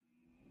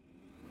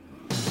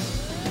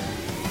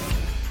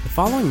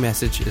following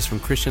message is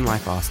from Christian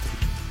Life Austin.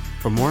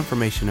 For more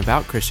information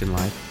about Christian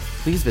Life,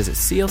 please visit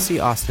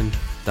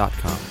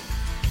clcaustin.com.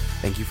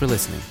 Thank you for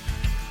listening.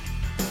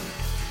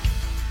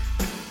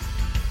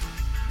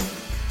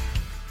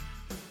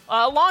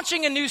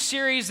 Launching a new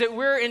series that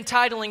we're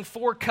entitling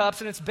Four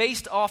Cups, and it's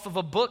based off of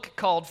a book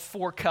called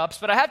Four Cups.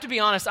 But I have to be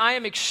honest, I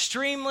am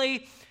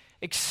extremely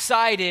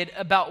excited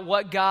about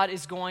what God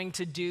is going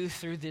to do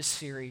through this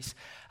series.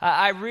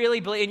 I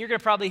really believe, and you're going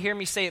to probably hear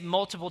me say it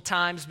multiple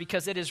times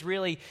because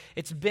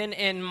it's been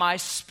in my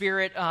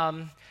spirit,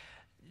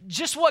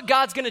 just what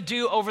God's going to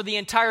do over the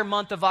entire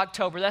month of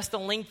October. That's the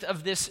length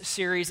of this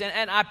series,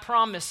 and I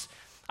promise,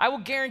 I will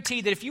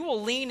guarantee that if you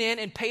will lean in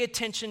and pay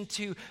attention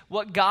to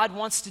what God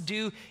wants to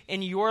do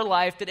in your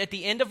life, that at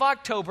the end of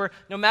October,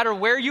 no matter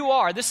where you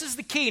are, this is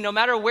the key, no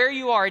matter where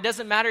you are, it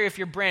doesn't matter if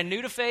you're brand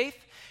new to faith,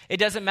 it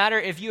doesn't matter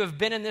if you have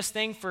been in this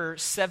thing for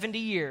 70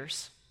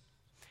 years.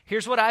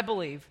 Here's what I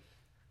believe,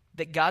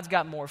 that God's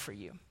got more for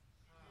you.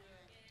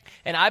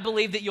 And I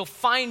believe that you'll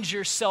find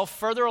yourself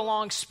further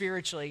along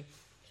spiritually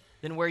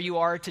than where you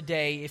are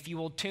today if you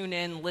will tune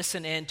in,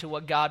 listen in to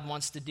what God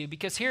wants to do.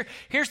 Because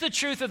here's the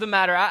truth of the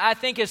matter. I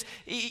think as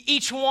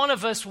each one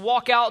of us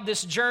walk out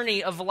this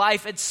journey of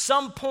life at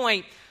some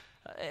point,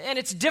 and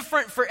it's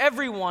different for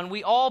everyone,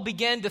 we all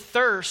begin to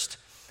thirst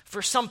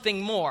for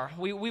something more.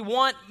 We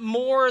want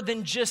more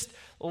than just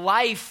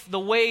life the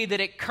way that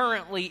it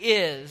currently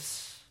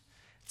is.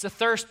 It's a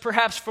thirst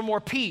perhaps for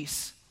more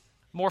peace,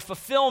 more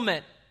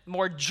fulfillment,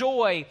 more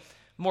joy,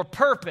 more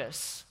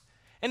purpose.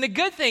 And the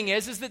good thing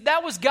is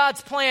that was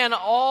God's plan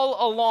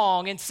all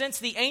along. And since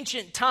the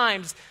ancient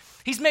times,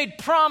 He's made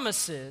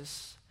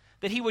promises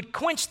that He would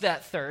quench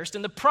that thirst.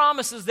 And the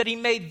promises that He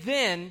made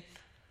then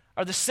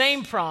are the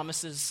same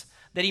promises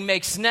that He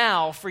makes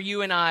now for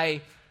you and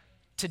I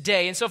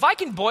today. And so if I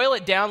can boil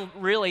it down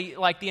really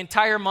like the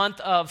entire month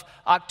of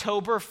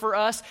October for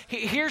us,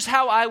 here's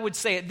how I would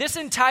say it. This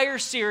entire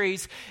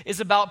series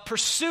is about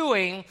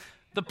pursuing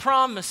the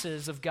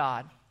promises of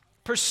God.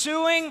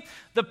 Pursuing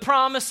the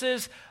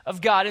promises of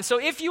God. And so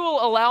if you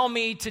will allow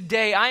me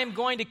today, I am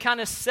going to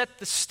kind of set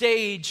the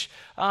stage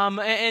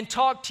and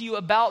talk to you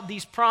about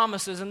these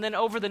promises. And then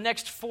over the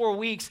next 4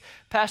 weeks,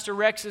 Pastor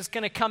Rex is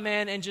going to come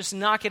in and just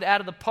knock it out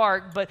of the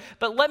park. But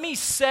let me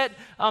set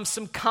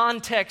some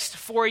context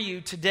for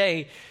you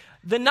today.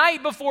 The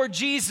night before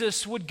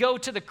Jesus would go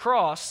to the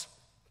cross,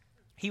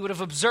 He would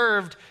have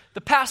observed the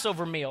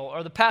Passover meal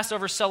or the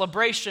Passover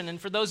celebration. And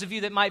for those of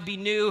you that might be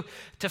new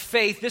to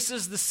faith, this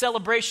is the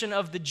celebration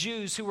of the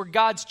Jews who were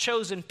God's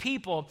chosen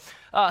people,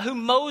 who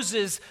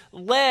Moses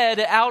led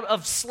out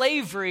of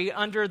slavery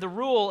under the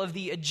rule of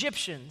the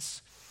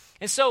Egyptians.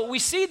 And so we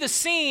see the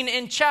scene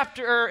in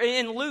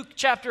Luke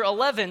chapter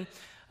 11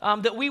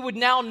 that we would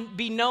now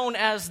be known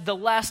as the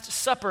Last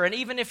Supper. And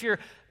even if you're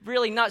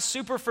really not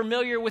super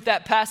familiar with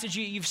that passage,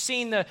 you've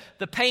seen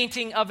the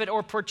painting of it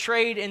or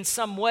portrayed in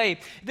some way.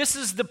 This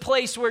is the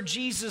place where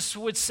Jesus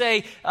would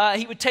say,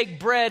 He would take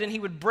bread and He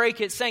would break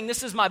it, saying,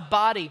 "This is my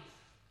body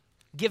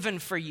given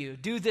for you.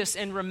 Do this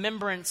in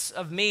remembrance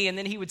of me." And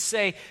then He would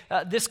say,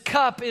 "This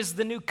cup is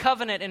the new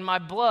covenant in my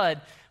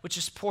blood, which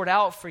is poured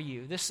out for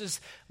you." This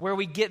is where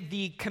we get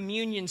the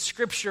communion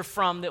scripture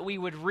from that we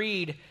would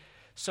read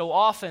so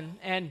often.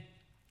 And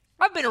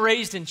I've been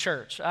raised in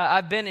church.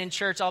 I've been in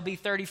church. I'll be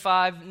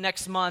 35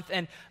 next month.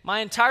 And my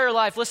entire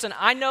life, listen,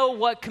 I know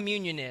what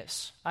communion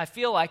is. I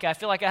feel like I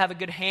have a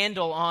good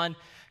handle on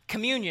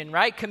communion,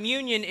 right?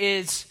 Communion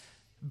is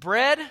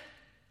bread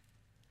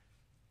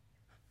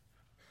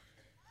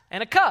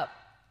and a cup.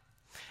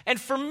 And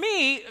for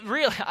me,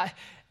 really,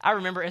 I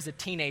remember as a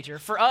teenager,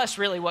 for us,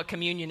 really what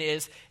communion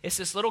is, it's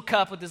this little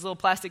cup with this little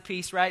plastic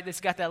piece, right? That's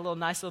got that little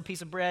nice little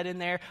piece of bread in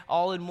there,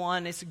 all in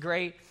one. It's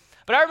great.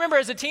 But I remember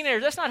as a teenager,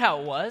 that's not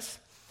how it was.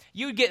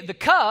 You would get the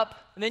cup,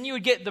 and then you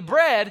would get the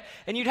bread,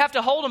 and you'd have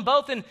to hold them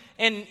both in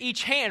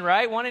each hand,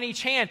 right? One in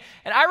each hand.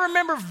 And I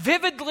remember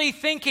vividly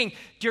thinking,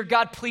 "Dear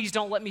God, please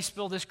don't let me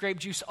spill this grape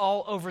juice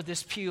all over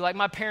this pew. Like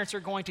my parents are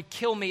going to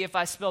kill me if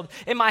I spilled."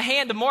 In my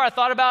hand, the more I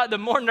thought about it, the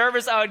more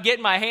nervous I would get,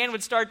 and my hand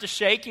would start to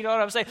shake. You know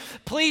what I'm saying?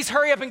 Please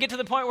hurry up and get to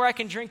the point where I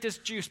can drink this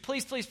juice.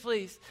 Please, please,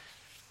 please.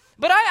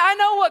 But I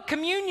know what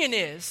communion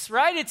is,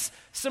 right? It's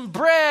some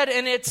bread,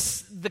 and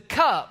it's the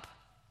cup.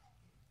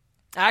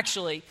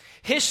 Actually,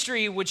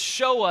 history would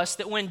show us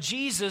that when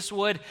Jesus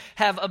would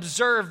have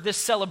observed this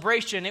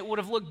celebration, it would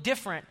have looked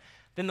different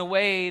than the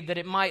way that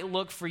it might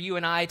look for you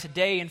and I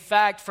today. In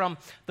fact, from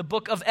the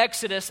book of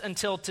Exodus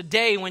until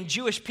today, when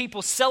Jewish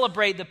people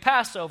celebrate the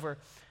Passover,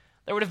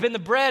 there would have been the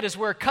bread as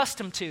we're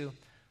accustomed to.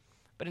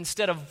 But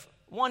instead of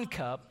one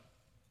cup,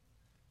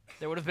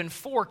 there would have been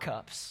 4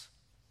 cups.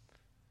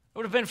 It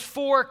would have been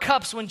 4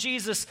 cups when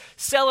Jesus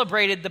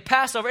celebrated the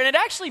Passover. And it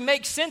actually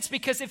makes sense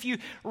because if you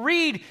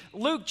read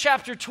Luke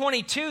chapter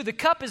 22, the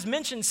cup is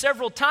mentioned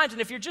several times.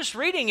 And if you're just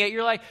reading it,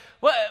 you're like,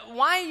 well,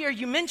 why are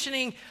you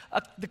mentioning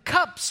the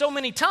cup so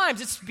many times?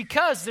 It's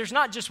because there's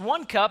not just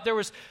one cup, there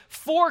was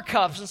 4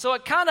 cups. And so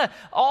it kind of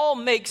all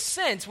makes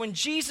sense. When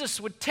Jesus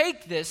would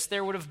take this,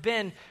 there would have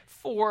been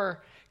 4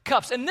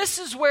 cups. And this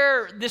is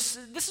where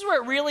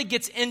it really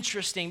gets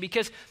interesting,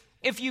 because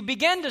if you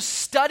begin to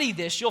study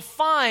this, you'll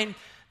find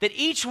that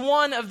each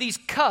one of these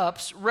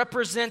cups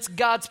represents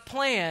God's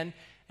plan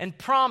and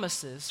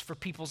promises for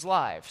people's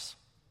lives.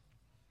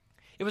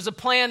 It was a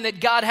plan that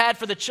God had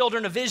for the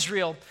children of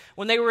Israel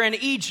when they were in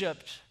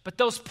Egypt, but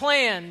those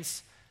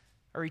plans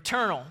are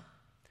eternal.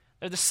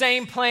 They're the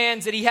same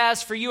plans that he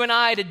has for you and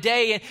I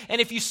today. And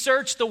if you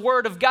search the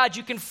Word of God,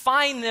 you can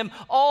find them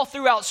all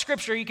throughout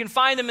Scripture. You can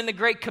find them in the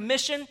Great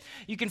Commission.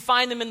 You can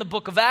find them in the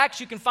book of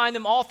Acts. You can find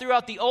them all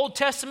throughout the Old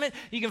Testament.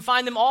 You can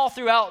find them all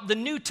throughout the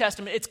New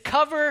Testament. It's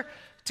cover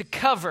to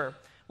cover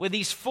with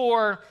these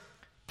four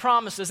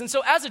promises. And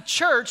so as a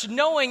church,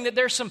 knowing that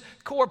there's some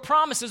core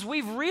promises,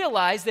 we've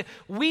realized that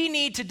we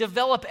need to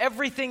develop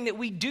everything that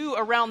we do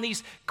around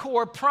these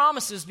core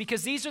promises,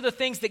 because these are the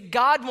things that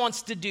God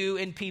wants to do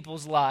in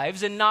people's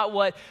lives and not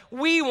what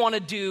we want to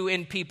do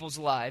in people's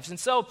lives. And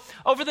so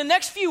over the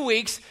next few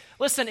weeks,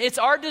 listen, it's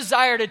our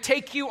desire to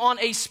take you on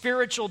a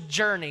spiritual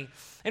journey.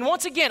 And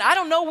once again, I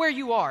don't know where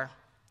you are,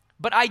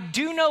 but I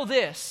do know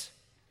this,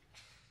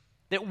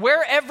 that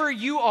wherever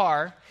you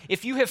are,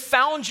 if you have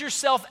found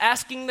yourself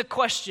asking the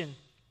question,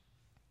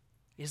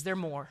 is there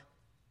more?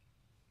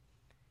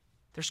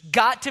 There's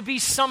got to be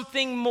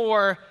something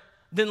more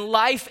than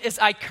life as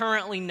I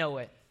currently know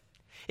it.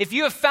 If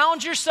you have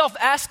found yourself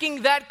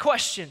asking that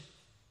question,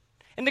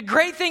 and the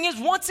great thing is,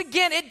 once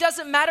again, it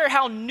doesn't matter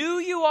how new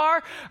you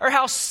are or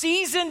how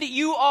seasoned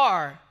you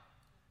are,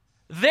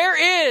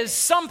 there is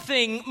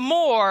something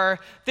more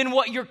than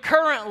what you're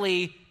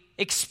currently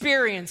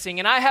experiencing.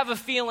 And I have a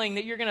feeling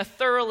that you're going to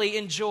thoroughly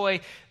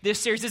enjoy this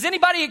series. Is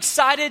anybody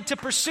excited to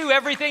pursue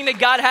everything that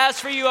God has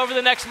for you over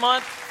the next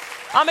month?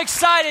 I'm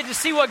excited to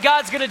see what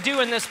God's going to do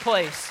in this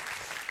place.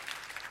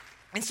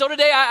 And so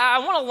today I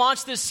want to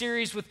launch this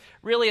series with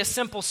really a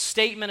simple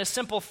statement, a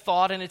simple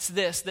thought, and it's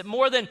this: that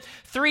more than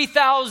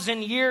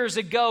 3,000 years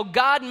ago,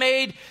 God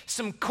made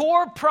some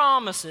core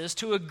promises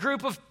to a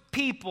group of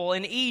people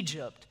in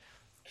Egypt,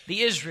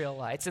 the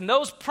Israelites. And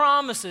those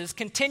promises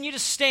continue to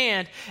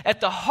stand at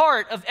the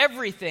heart of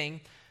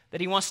everything that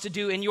he wants to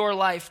do in your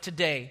life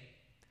today.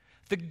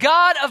 The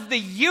God of the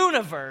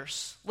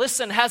universe,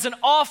 listen, has an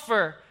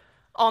offer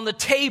on the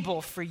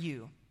table for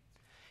you.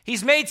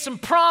 He's made some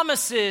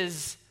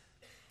promises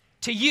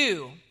to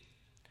you.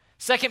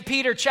 2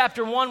 Peter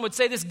chapter 1 would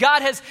say this: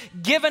 God has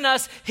given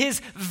us his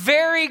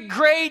very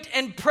great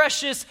and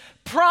precious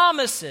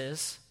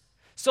promises,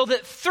 so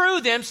that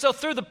through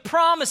the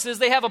promises,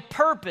 they have a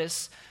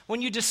purpose.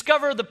 When you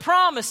discover the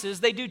promises,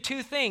 they do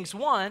two things.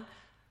 One,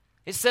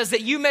 it says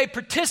that you may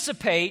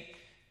participate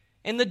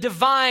in the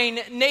divine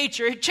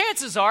nature.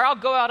 Chances are, I'll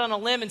go out on a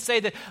limb and say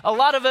that a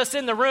lot of us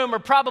in the room are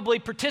probably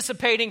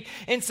participating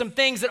in some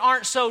things that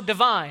aren't so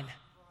divine.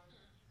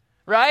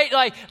 Right?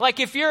 Like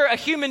if you're a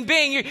human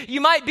being, you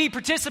might be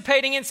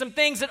participating in some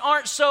things that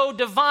aren't so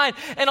divine.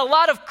 And a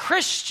lot of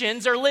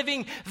Christians are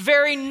living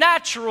very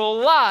natural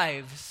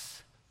lives.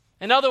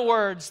 In other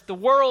words, the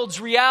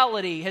world's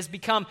reality has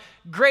become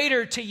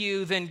greater to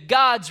you than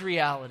God's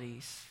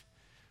realities.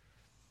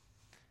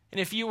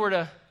 And if you were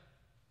to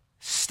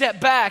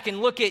step back and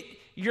look at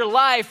your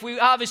life, we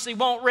obviously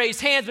won't raise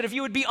hands, but if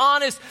you would be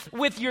honest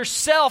with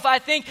yourself, I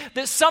think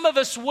that some of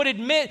us would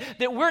admit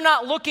that we're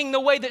not looking the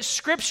way that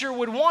Scripture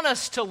would want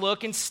us to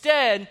look.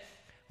 Instead,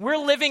 we're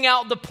living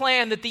out the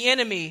plan that the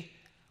enemy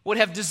would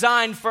have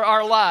designed for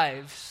our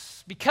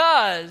lives,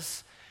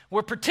 because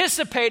we're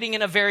participating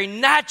in a very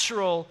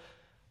natural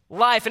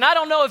life. And I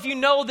don't know if you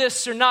know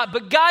this or not,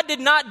 but God did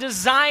not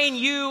design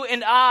you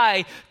and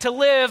I to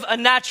live a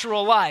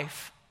natural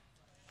life.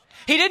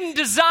 He didn't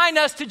design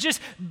us to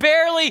just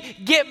barely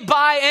get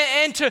by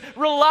and to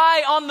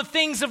rely on the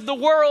things of the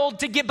world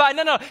to get by.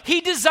 No.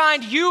 He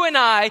designed you and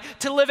I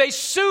to live a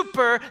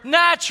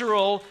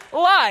supernatural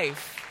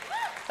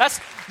life.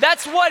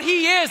 That's what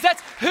he is.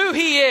 That's who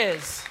he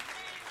is.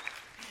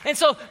 And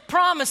so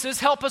promises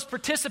help us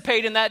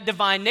participate in that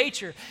divine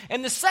nature.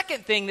 And the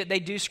second thing that they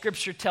do,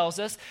 Scripture tells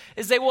us,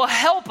 is they will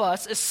help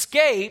us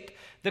escape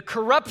the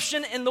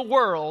corruption in the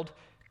world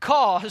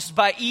caused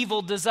by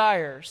evil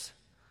desires.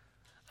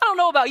 I don't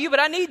know about you, but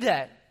I need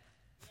that.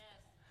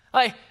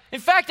 In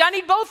fact, I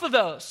need both of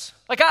those.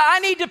 I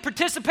need to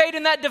participate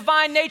in that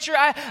divine nature.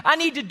 I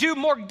need to do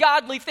more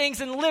godly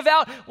things and live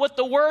out what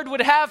the Word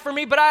would have for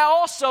me. But I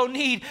also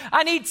need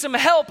some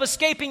help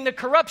escaping the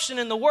corruption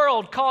in the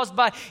world caused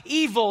by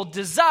evil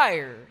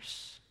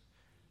desires.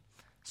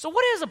 So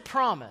what is a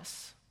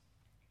promise?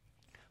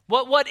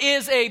 What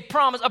is a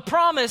promise? A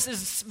promise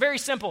is very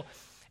simple.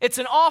 It's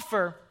an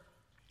offer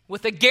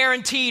with a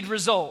guaranteed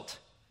result.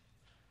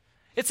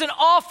 It's an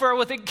offer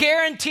with a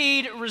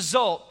guaranteed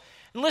result.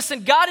 And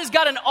listen, God has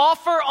got an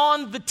offer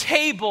on the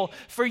table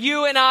for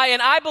you and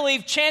I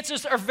believe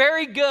chances are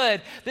very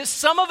good that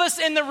some of us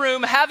in the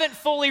room haven't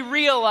fully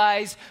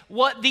realized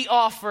what the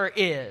offer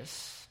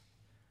is.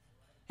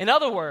 In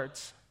other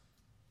words,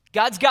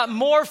 God's got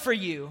more for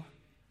you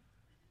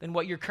than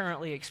what you're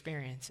currently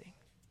experiencing.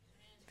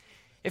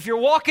 If you're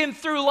walking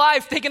through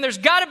life thinking there's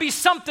got to be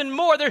something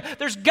more,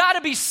 there's got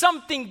to be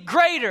something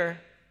greater,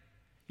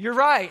 You're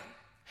right.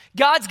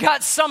 God's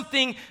got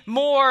something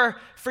more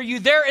for you.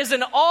 There is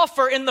an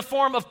offer in the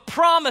form of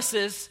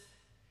promises.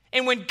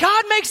 And when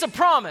God makes a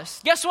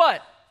promise, guess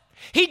what?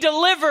 He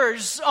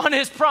delivers on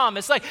his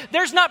promise. Like,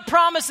 there's not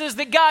promises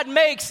that God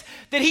makes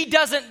that he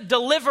doesn't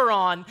deliver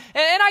on.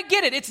 And I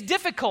get it. It's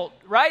difficult,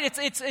 right?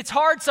 It's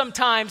hard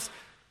sometimes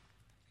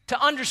to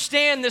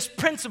understand this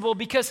principle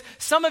because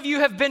some of you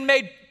have been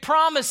made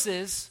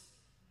promises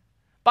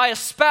by a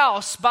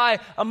spouse, by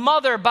a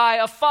mother, by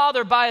a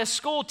father, by a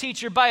school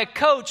teacher, by a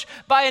coach,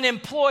 by an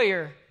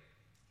employer.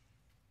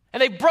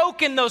 And they've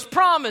broken those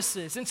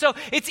promises. And so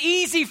it's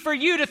easy for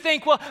you to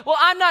think, well,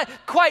 I'm not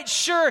quite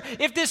sure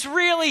if this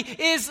really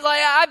is,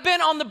 like, I've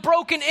been on the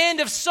broken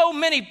end of so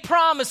many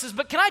promises.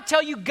 But can I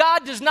tell you,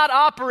 God does not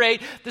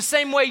operate the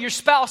same way your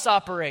spouse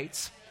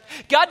operates.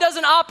 God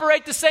doesn't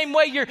operate the same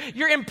way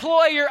your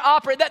employer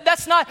operates.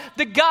 That's not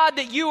the God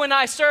that you and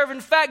I serve. In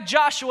fact,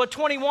 Joshua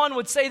 21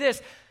 would say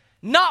this: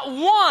 not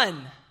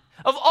one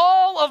of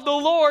all of the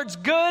Lord's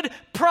good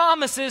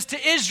promises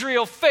to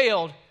Israel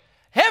failed.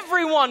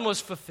 Everyone was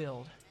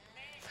fulfilled.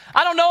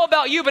 I don't know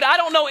about you, but I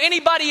don't know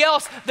anybody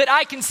else that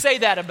I can say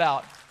that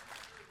about.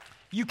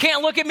 You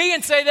can't look at me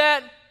and say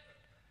that.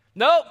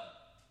 Nope.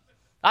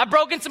 I've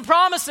broken some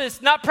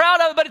promises. Not proud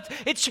of it, but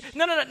it's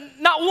no.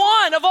 Not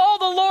one of all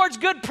the Lord's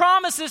good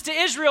promises to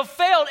Israel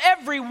failed.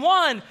 Every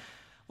one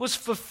was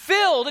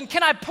fulfilled. And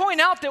can I point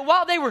out that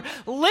while they were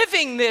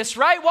living this,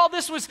 right, while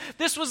this was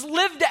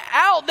lived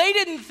out, they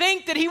didn't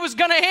think that he was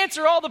going to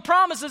answer all the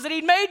promises that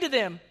he'd made to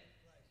them.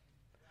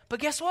 But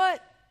guess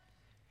what?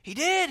 He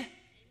did.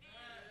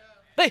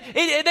 They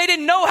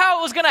didn't know how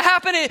it was going to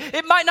happen.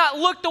 It might not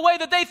look the way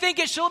that they think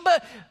it should,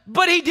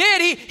 but he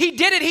did. He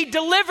did it. He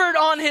delivered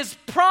on his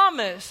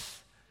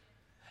promise.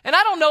 And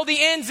I don't know the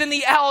ins and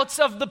the outs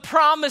of the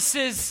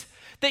promises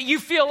that you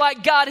feel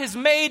like God has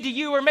made to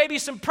you, or maybe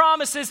some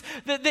promises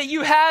that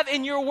you have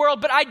in your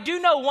world. But I do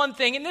know one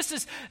thing, and this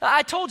is,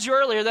 I told you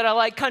earlier that I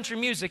like country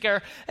music.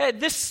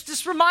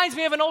 This reminds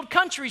me of an old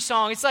country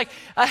song. It's like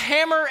a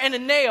hammer and a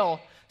nail,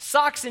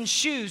 socks and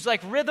shoes,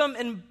 like rhythm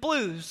and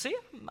blues. See,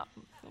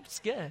 it's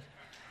good.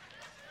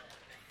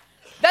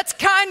 That's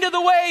kind of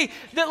the way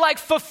that like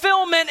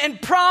fulfillment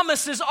and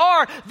promises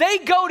are. They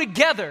go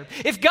together.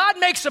 If God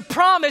makes a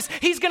promise,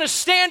 he's going to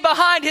stand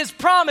behind his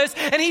promise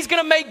and he's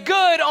going to make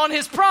good on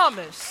his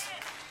promise.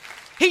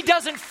 He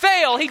doesn't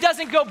fail. He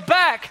doesn't go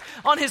back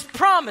on his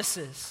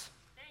promises.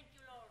 Thank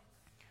you, Lord.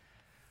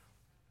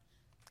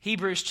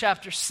 Hebrews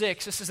chapter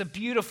 6. This is a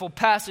beautiful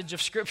passage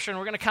of Scripture, and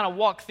we're going to kind of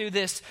walk through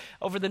this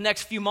over the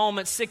next few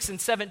moments. 6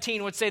 and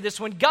 17 would say this: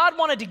 when God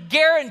wanted to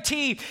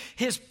guarantee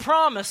his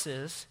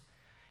promises,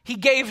 he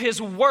gave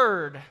his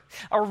word,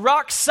 a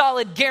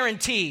rock-solid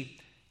guarantee.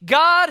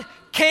 God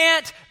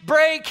can't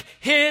break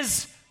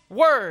his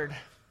word.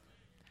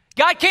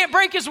 God can't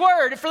break his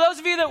word. For those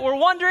of you that were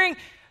wondering,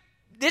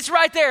 it's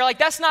right there. Like,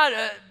 that's not,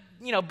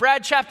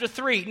 Brad chapter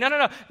 3.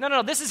 No.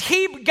 This is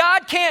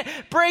God can't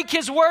break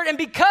his word. And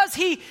because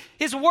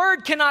his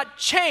word cannot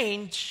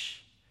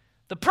change,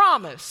 the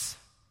promise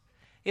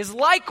is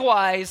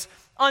likewise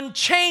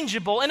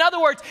unchangeable. In other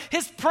words,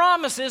 his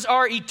promises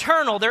are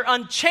eternal. They're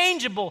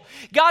unchangeable.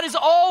 God is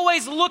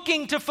always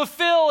looking to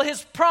fulfill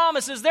his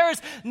promises. There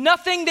is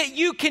nothing that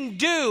you can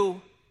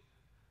do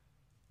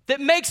that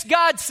makes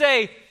God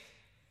say,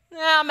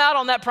 I'm out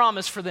on that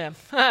promise for them.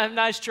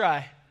 Nice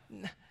try.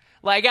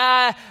 Like,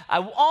 I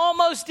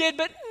almost did,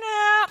 but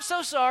I'm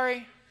so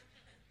sorry.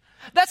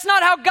 That's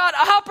not how God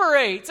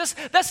operates.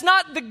 That's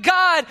not the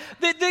God,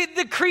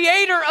 the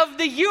creator of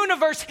the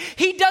universe.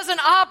 He doesn't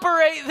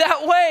operate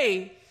that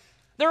way.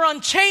 They're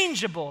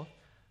unchangeable.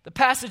 The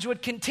passage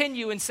would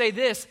continue and say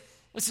this.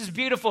 This is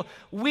beautiful.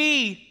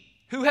 We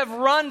who have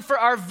run for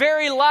our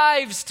very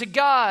lives to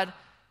God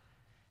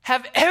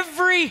have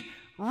every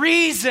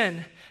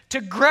reason to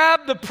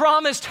grab the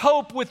promised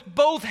hope with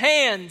both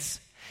hands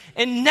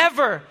and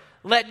never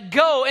let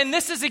go. And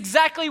this is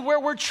exactly where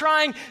we're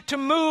trying to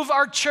move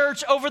our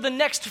church over the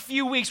next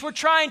few weeks. We're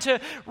trying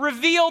to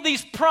reveal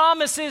these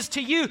promises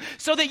to you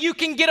so that you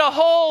can get a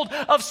hold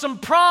of some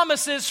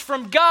promises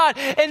from God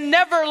and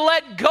never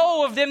let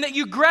go of them, that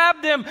you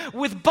grab them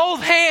with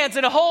both hands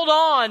and hold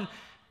on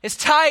as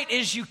tight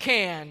as you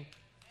can.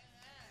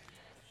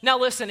 Now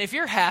listen, if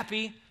you're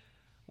happy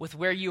with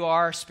where you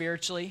are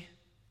spiritually,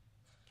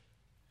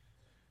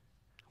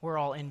 we're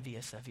all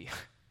envious of you.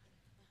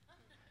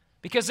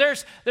 Because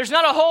there's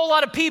not a whole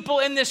lot of people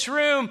in this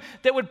room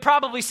that would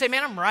probably say,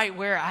 man, I'm right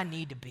where I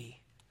need to be.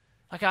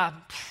 Like,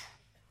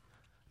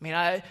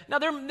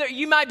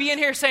 you might be in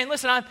here saying,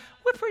 listen,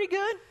 we're pretty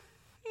good,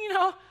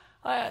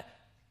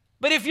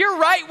 but if you're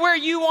right where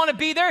you want to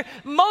be there,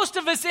 most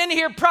of us in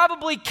here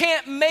probably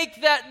can't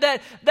make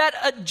that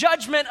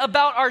judgment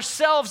about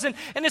ourselves. And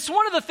it's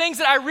one of the things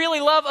that I really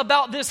love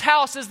about this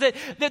house is that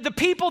the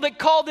people that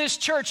call this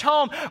church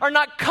home are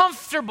not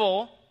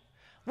comfortable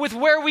with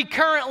where we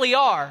currently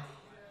are.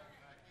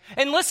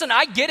 And listen,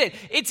 I get it.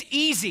 It's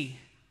easy.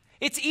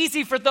 It's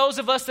easy for those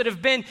of us that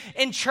have been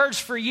in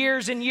church for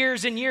years and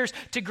years and years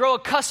to grow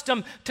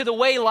accustomed to the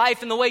way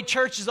life and the way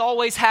church is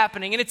always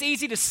happening. And it's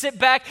easy to sit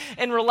back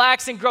and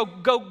relax and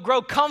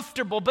grow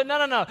comfortable. But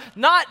no,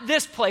 not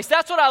this place.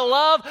 That's what I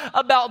love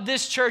about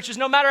this church is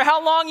no matter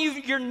how long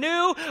you're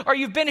new or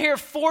you've been here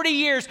 40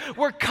 years,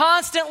 we're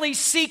constantly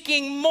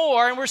seeking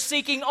more and we're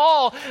seeking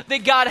all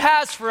that God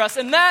has for us.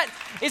 And that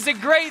is a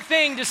great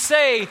thing to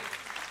say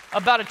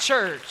about a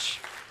church.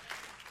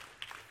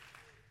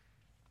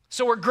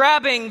 So we're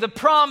grabbing the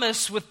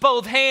promise with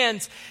both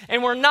hands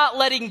and we're not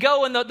letting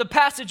go. And the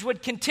passage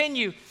would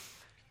continue.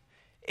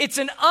 It's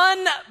an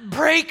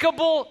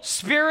unbreakable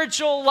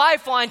spiritual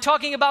lifeline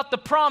talking about the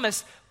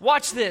promise.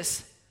 Watch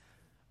this.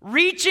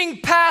 Reaching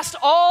past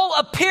all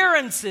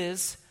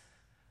appearances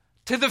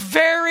to the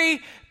very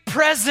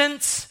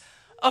presence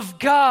of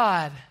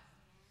God.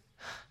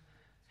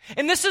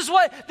 And this is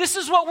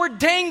what we're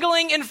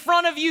dangling in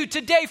front of you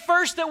today.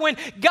 First, that when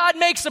God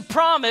makes a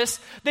promise,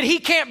 that He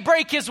can't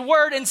break His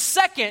word. And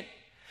second,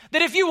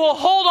 that if you will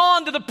hold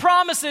on to the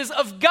promises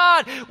of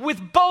God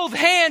with both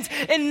hands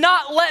and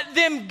not let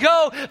them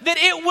go, that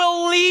it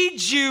will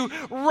lead you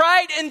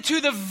right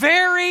into the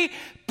very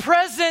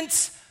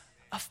presence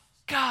of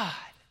God.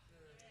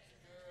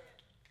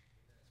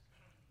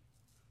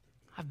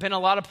 I've been a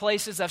lot of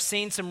places. I've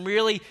seen some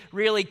really,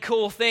 really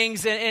cool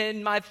things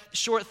in my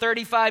short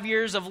 35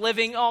 years of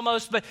living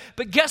almost. But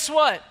guess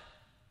what?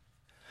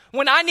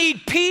 When I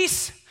need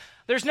peace,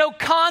 there's no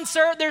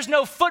concert, there's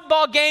no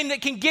football game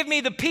that can give me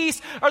the peace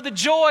or the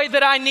joy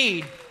that I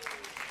need.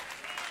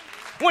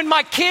 When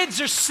my kids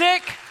are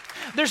sick,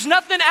 there's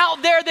nothing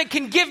out there that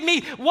can give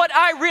me what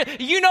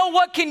you know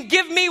what can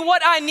give me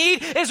what I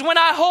need is when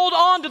I hold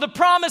on to the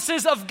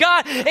promises of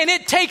God and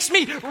it takes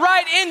me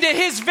right into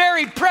His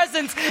very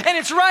presence and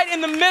it's right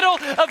in the middle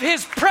of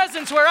His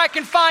presence where I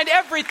can find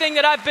everything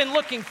that I've been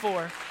looking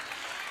for.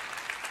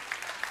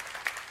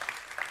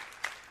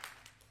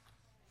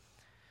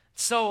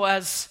 So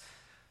as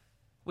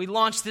we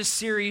launch this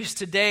series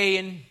today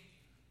and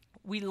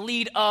we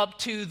lead up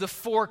to the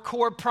 4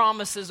 core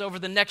promises over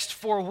the next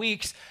 4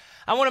 weeks,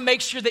 I want to make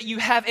sure that you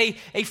have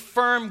a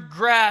firm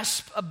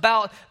grasp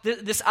about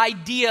this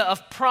idea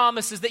of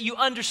promises, that you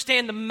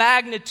understand the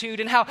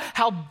magnitude and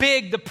how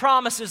big the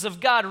promises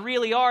of God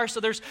really are. So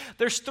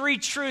there's 3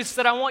 truths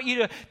that I want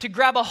you to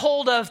grab a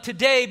hold of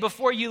today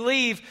before you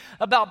leave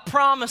about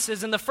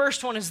promises. And the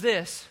first one is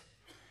this,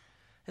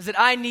 is that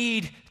I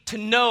need to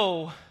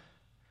know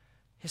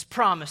His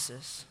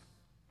promises.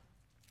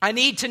 I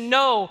need to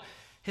know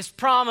His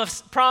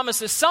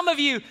promises. Some of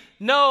you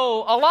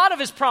know a lot of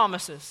His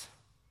promises.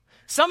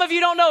 Some of you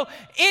don't know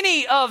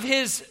any of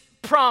His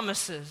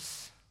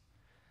promises,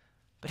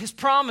 but His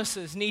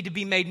promises need to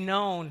be made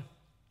known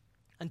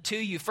unto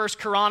you. 1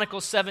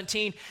 Chronicles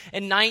 17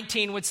 and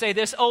 19 would say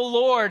this, O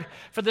Lord,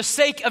 for the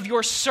sake of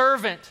your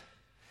servant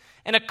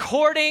and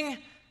according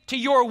to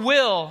your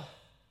will,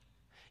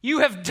 you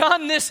have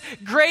done this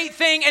great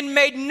thing and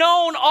made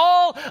known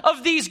all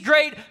of these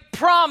great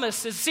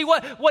promises. See,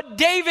 what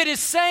David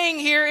is saying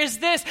here is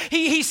this.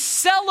 He's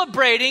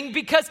celebrating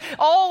because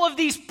all of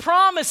these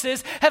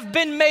promises have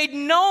been made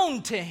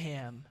known to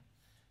him.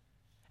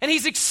 And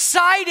he's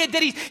excited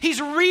that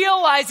he's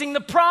realizing the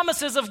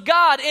promises of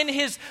God in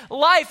his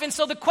life. And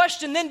so the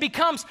question then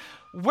becomes,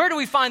 where do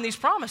we find these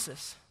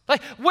promises?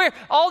 Like, where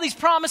all these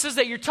promises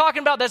that you're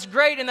talking about, that's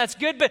great and that's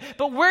good,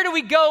 but where do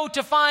we go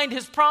to find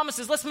His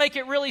promises? Let's make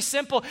it really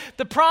simple.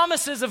 The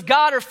promises of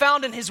God are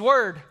found in His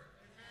Word.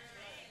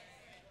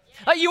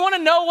 You want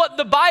to know what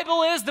the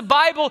Bible is? The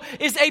Bible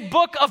is a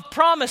book of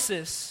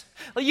promises.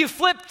 You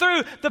flip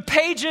through the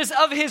pages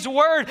of His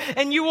Word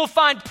and you will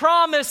find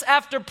promise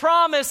after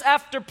promise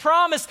after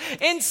promise.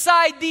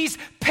 Inside these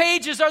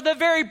pages are the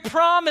very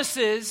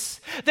promises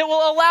that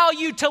will allow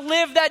you to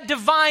live that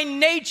divine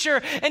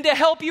nature and to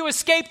help you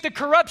escape the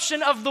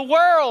corruption of the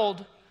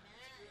world.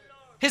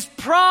 His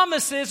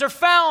promises are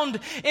found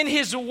in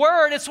His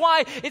Word. It's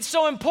why it's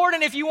so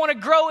important if you want to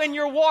grow in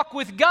your walk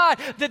with God,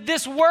 that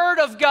this Word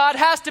of God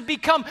has to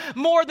become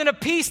more than a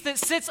piece that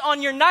sits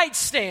on your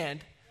nightstand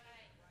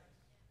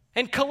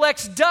and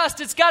collects dust.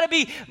 It's got to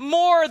be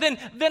more than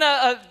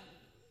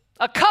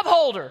a cup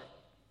holder.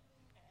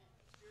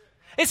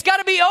 It's got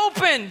to be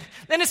opened,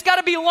 and it's got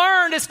to be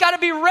learned. It's got to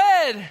be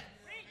read.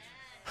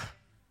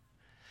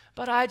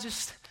 But I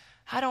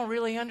don't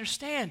really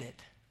understand it.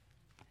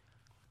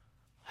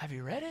 Have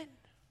you read it?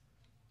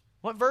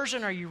 What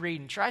version are you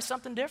reading? Try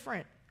something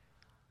different.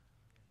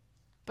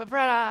 But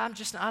Brad,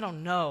 I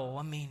don't know.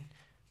 I mean,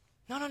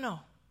 no.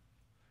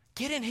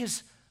 Get in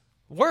His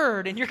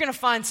Word, and you're going to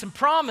find some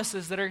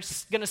promises that are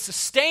going to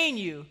sustain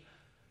you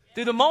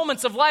through the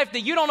moments of life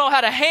that you don't know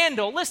how to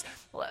handle. Listen,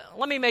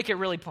 let me make it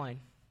really plain.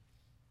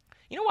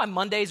 You know why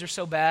Mondays are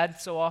so bad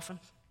so often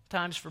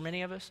times for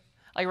many of us?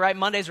 Like, right,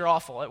 Mondays are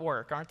awful at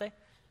work, aren't they?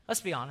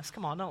 Let's be honest.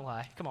 Come on, don't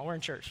lie. Come on, we're in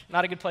church.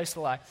 Not a good place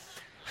to lie.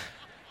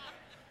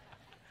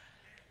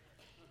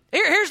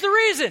 Here's the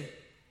reason.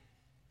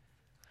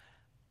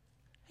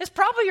 It's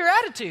probably your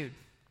attitude.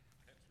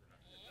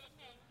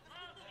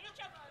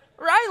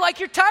 right? Like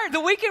you're tired. The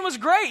weekend was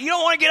great. You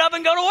don't want to get up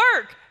and go to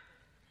work.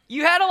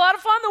 You had a lot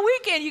of fun the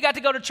weekend. You got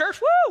to go to church.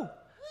 Woo!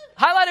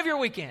 Highlight of your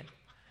weekend.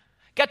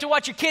 Got to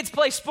watch your kids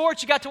play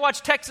sports. You got to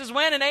watch Texas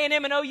win and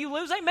A&M and OU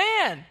lose.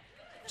 Amen.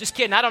 Just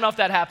kidding. I don't know if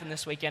that happened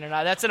this weekend or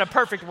not. That's in a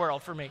perfect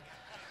world for me.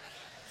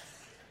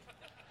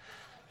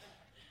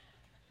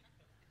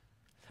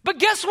 But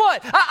guess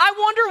what? I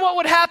wonder what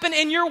would happen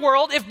in your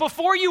world if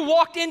before you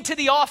walked into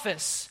the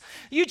office,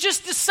 you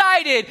just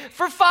decided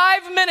for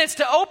 5 minutes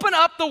to open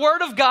up the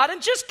Word of God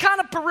and just kind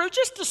of peruse,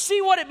 just to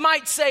see what it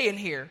might say in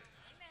here.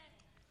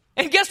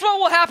 And guess what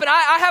will happen?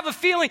 I have a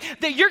feeling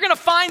that you're going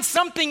to find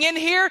something in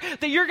here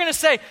that you're going to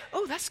say,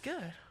 oh, that's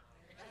good.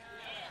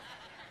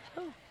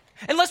 Oh.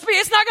 And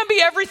it's not going to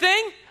be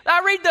everything.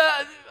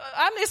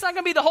 It's not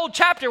going to be the whole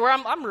chapter where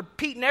I'm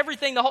repeating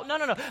everything.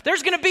 No.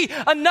 There's going to be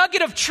a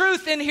nugget of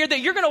truth in here that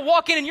you're going to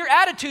walk in and your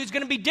attitude is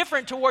going to be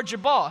different towards your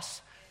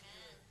boss.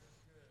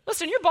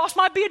 Listen, your boss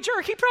might be a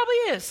jerk. He probably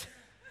is.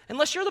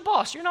 Unless you're the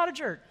boss, you're not a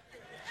jerk.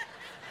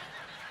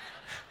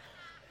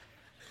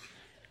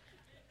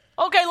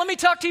 Okay, let me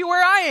talk to you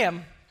where I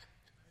am.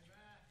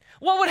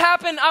 What would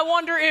happen, I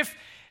wonder, if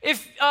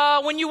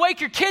when you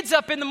wake your kids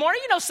up in the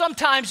morning,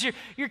 sometimes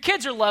your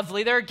kids are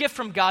lovely. They're a gift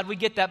from God. We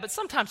get that. But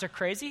sometimes they're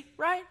crazy,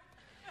 right?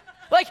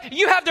 Like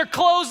you have their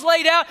clothes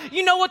laid out.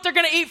 You know what they're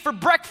going to eat for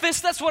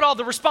breakfast. That's what all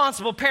the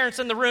responsible parents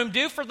in the room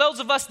do. For those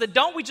of us that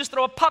don't, we just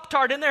throw a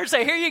Pop-Tart in there and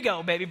say, here you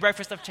go, baby,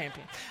 breakfast of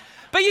champions.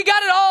 But you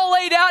got it all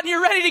laid out and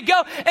you're ready to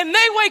go. And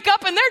they wake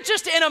up and they're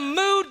just in a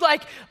mood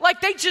like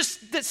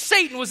that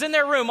Satan was in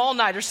their room all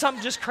night or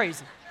something just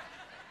crazy.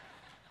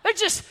 They're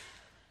just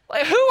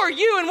like, who are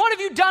you and what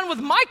have you done with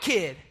my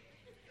kid?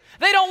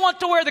 They don't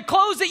want to wear the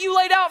clothes that you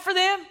laid out for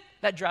them.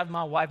 That drives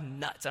my wife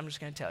nuts, I'm just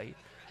going to tell you.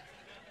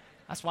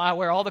 That's why I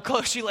wear all the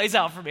clothes she lays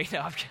out for me. No,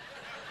 I'm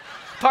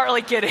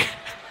partly kidding.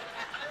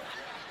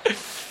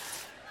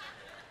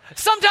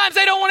 Sometimes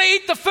they don't want to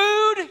eat the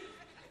food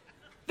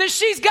that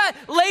she's got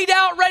laid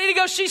out, ready to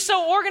go. She's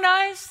so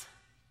organized.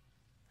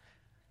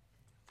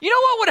 You know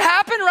what would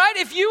happen, right?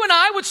 If you and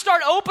I would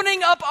start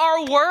opening up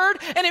our word,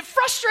 and it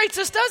frustrates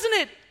us, doesn't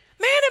it?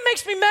 Man, it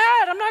makes me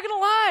mad. I'm not going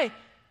to lie.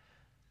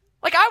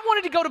 Like I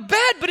wanted to go to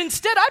bed, but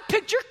instead I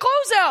picked your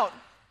clothes out.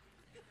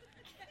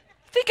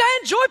 Think I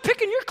enjoy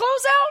picking your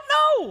clothes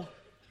out? No.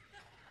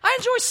 I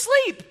enjoy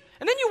sleep.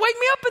 And then you wake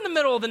me up in the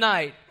middle of the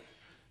night.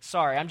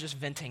 Sorry, I'm just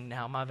venting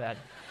now. My bad.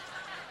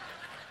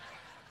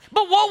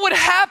 But what would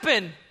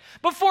happen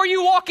before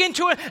you walk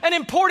into an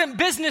important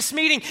business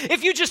meeting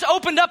if you just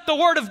opened up the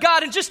Word of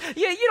God and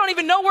you don't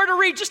even know where to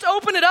read, just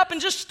open it up and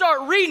just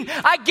start reading?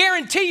 I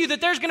guarantee you that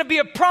there's going to be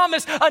a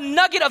promise, a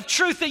nugget of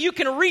truth that you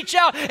can reach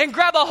out and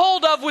grab a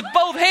hold of with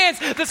both hands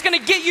that's going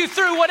to get you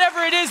through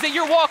whatever it is that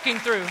you're walking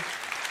through.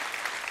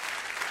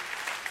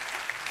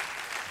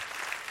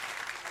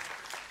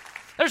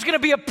 There's going to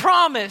be a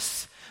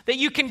promise that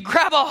you can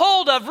grab a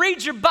hold of.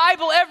 Read your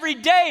Bible every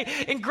day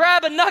and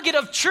grab a nugget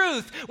of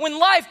truth. When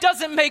life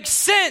doesn't make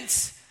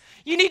sense,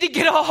 you need to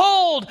get a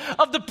hold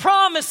of the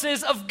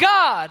promises of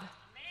God.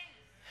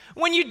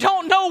 When you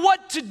don't know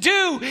what to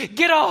do,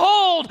 get a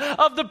hold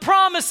of the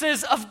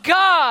promises of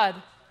God.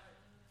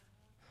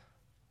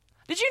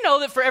 Did you know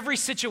that for every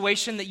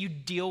situation that you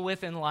deal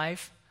with in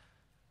life,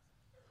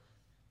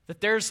 that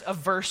there's a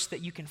verse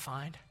that you can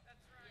find?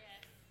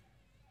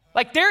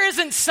 Like there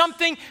isn't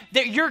something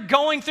that you're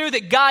going through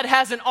that God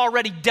hasn't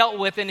already dealt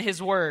with in His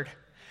Word.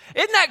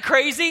 Isn't that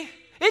crazy?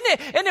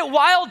 Isn't it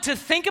wild to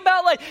think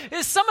about? Like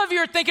some of you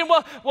are thinking,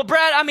 well,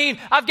 Brad,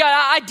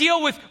 I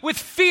deal with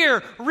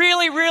fear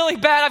really, really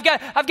bad.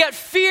 I've got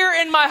fear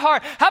in my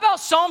heart. How about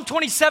Psalm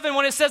 27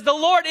 when it says, the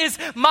Lord is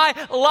my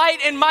light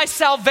and my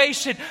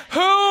salvation.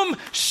 Whom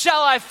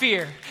shall I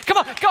fear? Come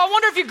on, I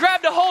wonder if you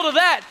grabbed a hold of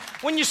that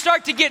when you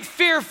start to get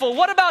fearful.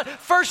 What about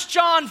 1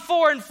 John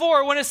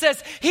 4:4 when it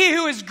says, he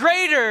who is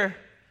greater,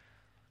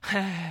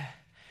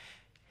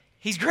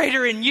 he's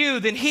greater in you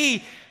than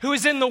he who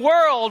is in the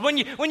world. When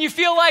you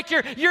feel like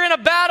you're in a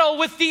battle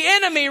with the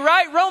enemy,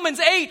 right? Romans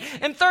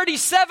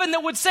 8:37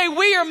 that would say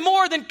we are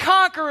more than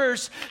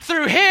conquerors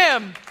through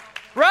Him,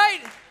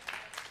 right?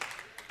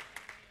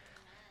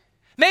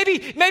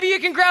 Maybe you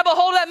can grab a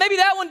hold of that. Maybe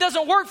that one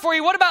doesn't work for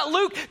you. What about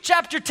Luke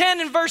chapter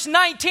 10 and verse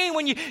 19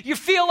 when you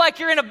feel like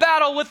you're in a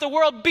battle with the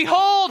world?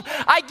 Behold,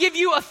 I give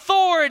you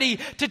authority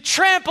to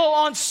trample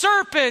on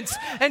serpents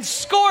and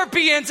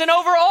scorpions and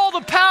over all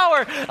the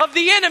power of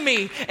the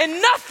enemy,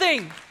 and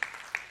nothing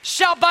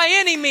shall by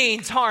any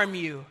means harm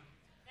you.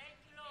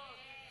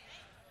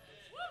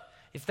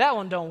 If that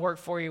one don't work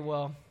for you,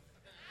 well,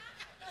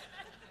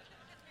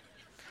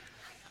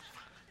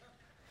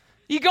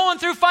 you going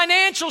through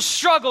financial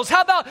struggles.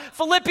 How about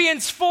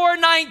Philippians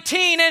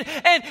 4:19?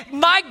 And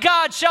my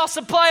God shall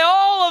supply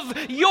all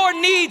of your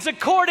needs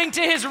according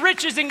to His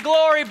riches and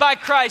glory by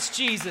Christ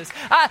Jesus.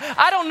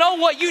 I don't know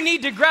what you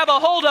need to grab a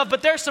hold of,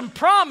 but there's some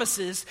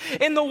promises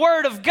in the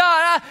Word of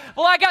God.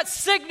 I got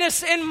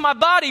sickness in my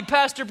body,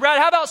 Pastor Brad.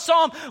 How about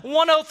Psalm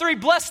 103?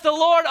 Bless the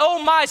Lord,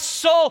 O my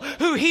soul,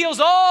 who heals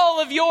all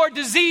of your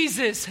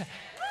diseases.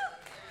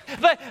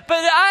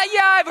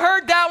 I've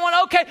heard that one.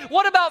 Okay,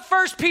 what about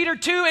 1 Peter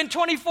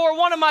 2:24?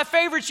 One of my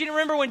favorites. You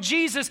remember when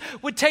Jesus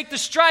would take the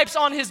stripes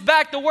on his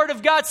back, the Word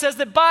of God says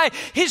that by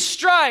his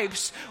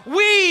stripes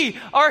we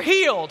are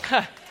healed.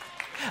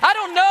 I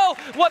don't know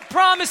what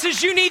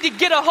promises you need to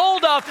get a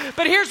hold of,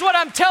 but here's what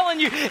I'm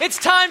telling you. It's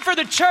time for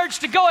the church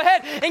to go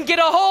ahead and get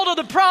a hold of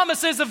the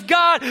promises of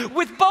God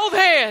with both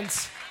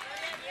hands.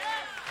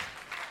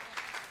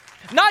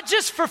 Not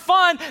just for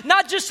fun,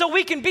 not just so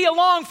we can be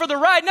along for the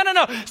ride.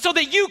 No. So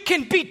that you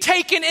can be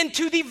taken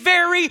into the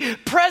very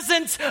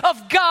presence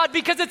of God,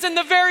 because it's in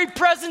the very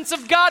presence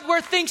of God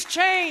where things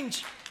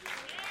change.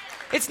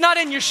 It's not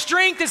in your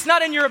strength. It's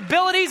not in your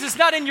abilities. It's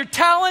not in your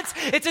talents.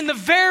 It's in the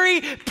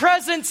very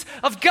presence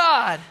of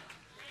God.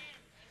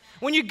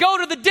 When you go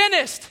to the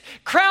dentist,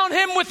 crown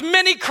him with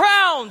many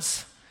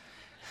crowns.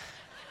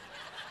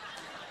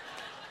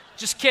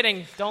 Just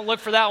kidding. Don't look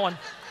for that one.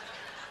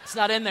 It's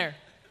not in there.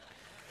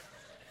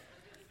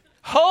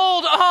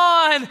 Hold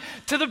on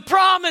to the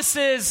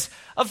promises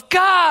of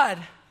God.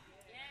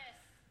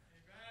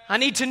 I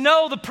need to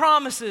know the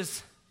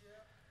promises.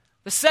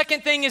 The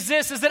second thing is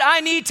this, is that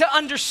I need to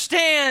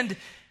understand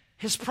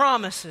his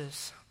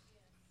promises.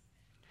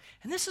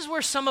 And this is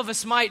where some of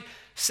us might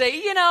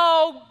say,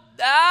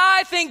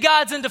 I think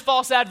God's into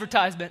false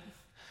advertisement.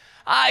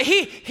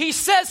 He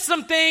says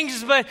some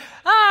things, but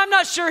I'm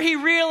not sure he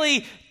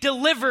really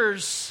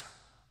delivers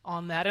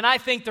on that. And I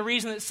think the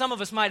reason that some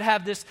of us might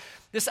have this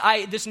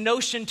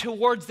notion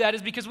towards that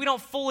is because we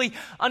don't fully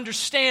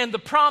understand the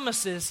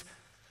promises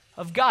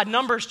of God.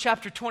 Numbers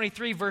chapter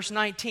 23, verse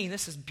 19.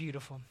 This is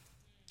beautiful.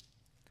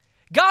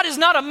 God is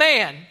not a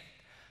man,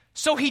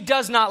 so he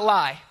does not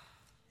lie.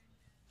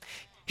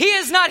 He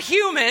is not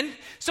human,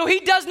 so he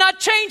does not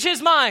change his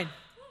mind.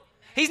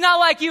 He's not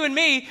like you and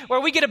me,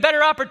 where we get a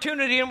better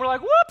opportunity and we're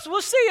like, whoops,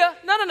 we'll see ya.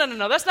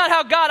 No. That's not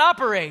how God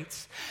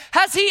operates.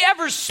 Has he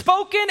ever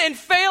spoken and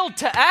failed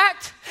to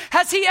act?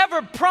 Has he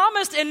ever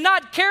promised and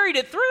not carried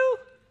it through?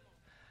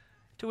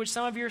 To which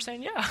some of you are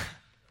saying,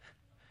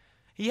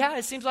 yeah,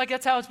 it seems like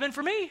that's how it's been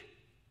for me.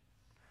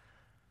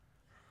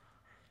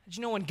 Did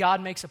you know when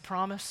God makes a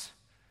promise,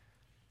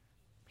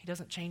 he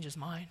doesn't change his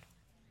mind?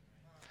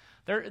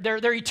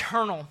 They're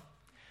eternal.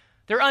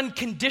 They're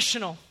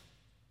unconditional.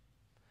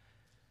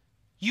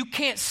 You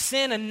can't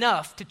sin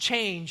enough to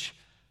change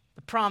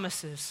the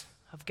promises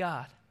of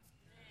God.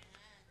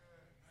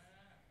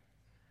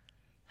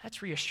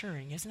 That's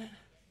reassuring, isn't it?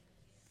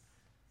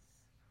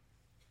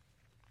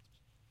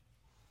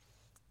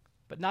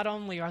 But not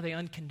only are they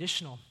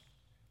unconditional,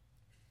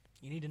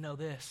 you need to know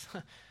this.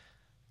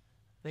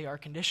 They are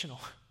conditional.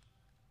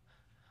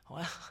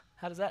 Well,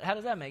 how does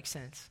that make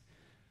sense?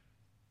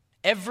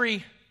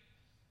 Every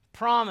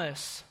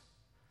promise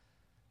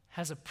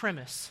has a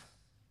premise.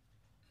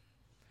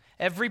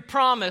 Every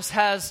promise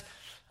has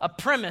a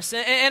premise.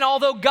 And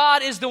although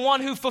God is the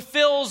one who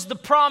fulfills the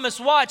promise,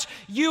 watch,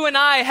 you and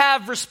I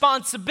have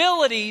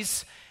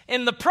responsibilities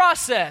in the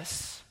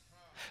process.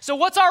 So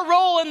what's our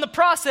role in the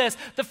process?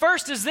 The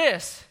first is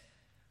this.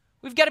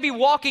 We've got to be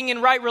walking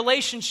in right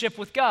relationship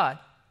with God.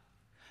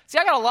 See,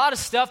 I got a lot of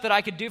stuff that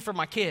I could do for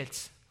my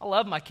kids. I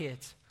love my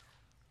kids.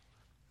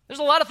 There's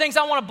a lot of things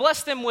I want to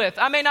bless them with.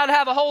 I may not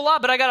have a whole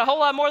lot, but I got a whole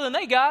lot more than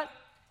they got.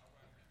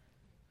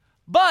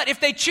 But if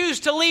they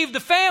choose to leave the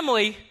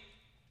family,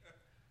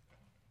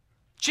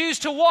 choose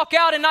to walk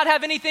out and not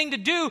have anything to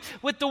do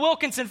with the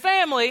Wilkinson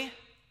family,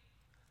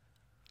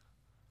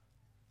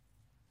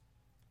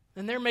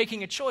 then they're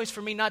making a choice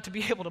for me not to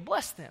be able to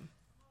bless them.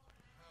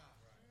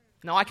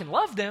 Now, I can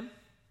love them.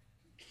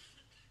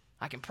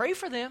 I can pray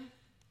for them,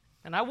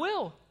 and I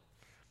will.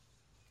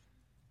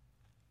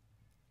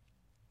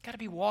 Got to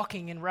be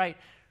walking in right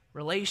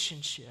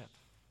relationship.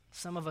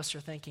 Some of us are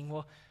thinking,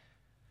 well,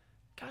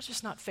 God's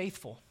just not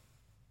faithful.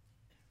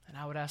 And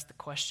I would ask the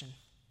question,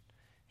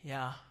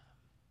 yeah,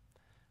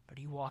 but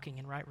are you walking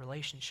in right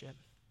relationship?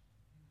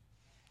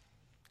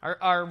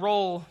 Our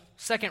role,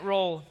 second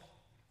role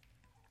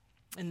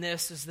in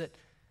this is that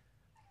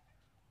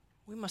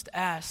we must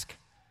ask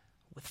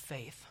with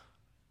faith.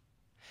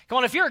 Come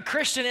on, if you're a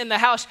Christian in the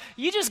house,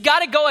 you just got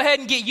to go ahead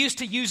and get used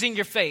to using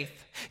your faith.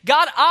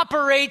 God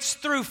operates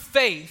through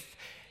faith.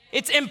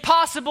 It's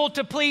impossible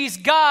to please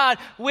God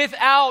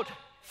without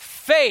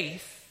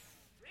faith.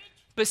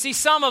 But see,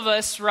 some of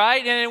us,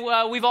 right,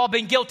 and we've all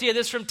been guilty of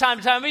this from time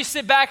to time, we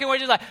sit back and we're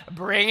just like,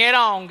 bring it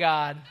on,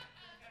 God.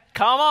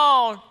 Come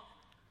on.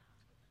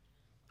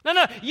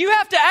 No, you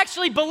have to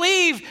actually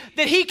believe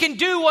that he can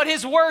do what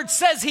his word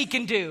says he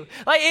can do.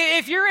 Like,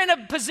 if you're in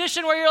a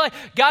position where you're like,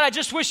 God, I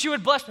just wish you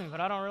would bless me, but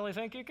I don't really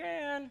think you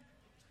can.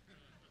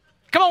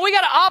 Come on, we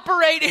got to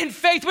operate in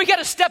faith. We got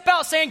to step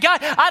out saying, God,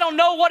 I don't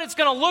know what it's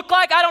going to look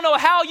like. I don't know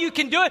how you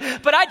can do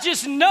it, but I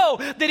just know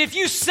that if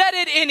you said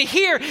it in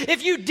here,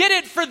 if you did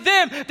it for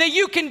them, that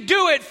you can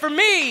do it for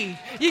me.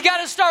 You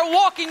got to start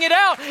walking it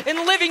out and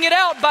living it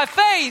out by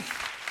faith.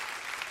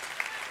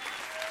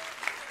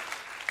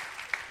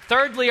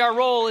 Thirdly, our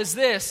role is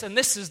this, and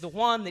this is the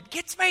one that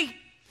gets me.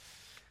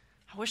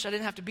 I wish I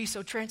didn't have to be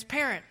so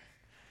transparent.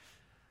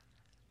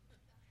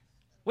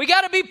 We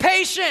got to be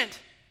patient.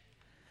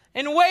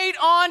 and wait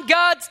on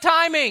God's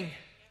timing.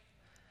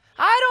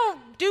 I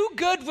don't do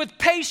good with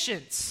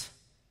patience.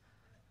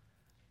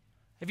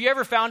 Have you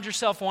ever found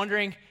yourself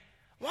wondering,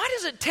 why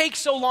does it take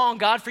so long,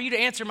 God, for you to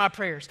answer my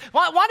prayers?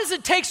 Why does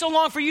it take so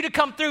long for you to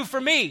come through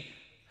for me?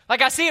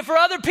 Like I see it for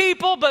other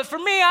people, but for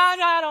me,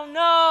 I don't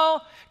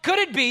know. Could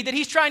it be that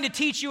he's trying to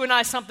teach you and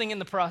I something in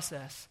the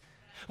process?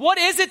 What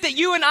is it that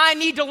you and I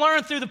need to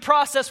learn through the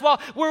process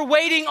while we're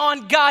waiting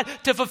on God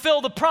to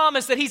fulfill the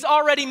promise that he's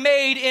already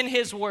made in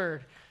his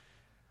word?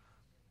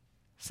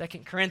 2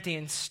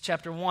 Corinthians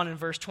chapter 1 and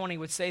verse 20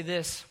 would say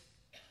this: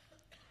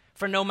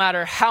 for no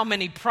matter how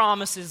many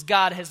promises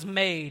God has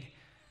made,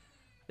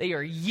 they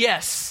are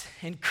yes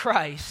in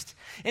Christ.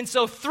 And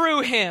so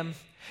through him,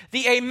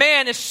 the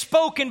amen is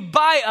spoken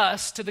by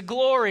us to the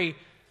glory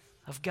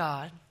of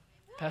God.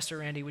 Pastor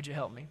Randy, would you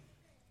help me?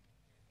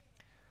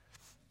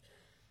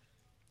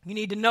 You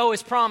need to know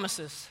his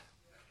promises.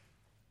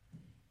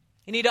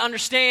 You need to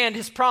understand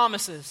his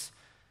promises.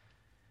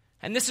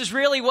 And this is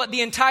really what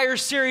the entire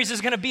series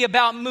is going to be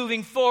about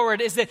moving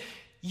forward, is that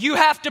you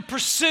have to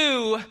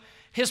pursue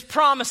his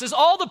promises.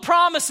 All the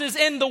promises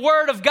in the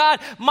Word of God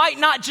might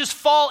not just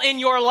fall in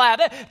your lap.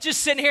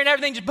 Just sitting here and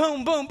everything just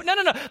boom, boom.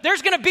 No.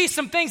 There's going to be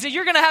some things that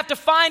you're going to have to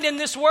find in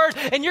this Word,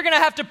 and you're going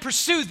to have to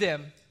pursue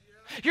them.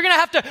 You're going to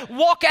have to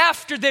walk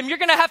after them. You're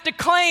going to have to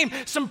claim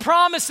some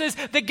promises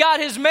that God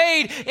has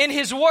made in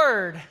his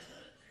Word.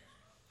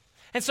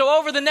 And so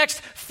over the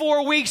next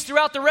 4 weeks,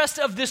 throughout the rest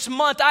of this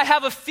month, I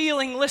have a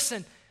feeling,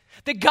 listen,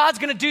 that God's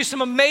going to do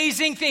some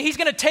amazing things. He's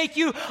going to take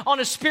you on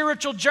a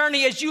spiritual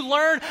journey as you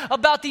learn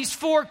about these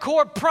 4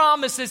 core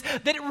promises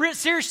that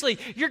seriously,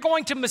 you're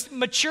going to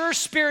mature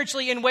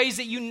spiritually in ways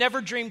that you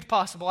never dreamed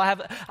possible.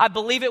 I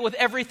believe it with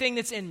everything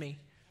that's in me.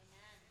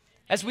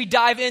 As we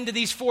dive into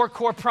these 4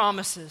 core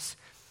promises,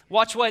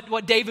 watch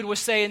what David was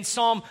saying in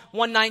Psalm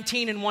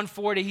 119 and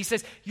 140. He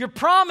says, your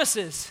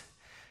promises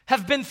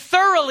have been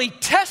thoroughly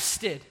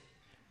tested,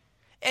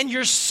 and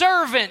your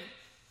servant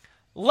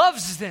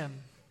loves them.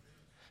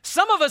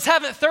 Some of us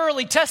haven't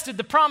thoroughly tested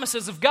the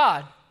promises of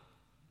God.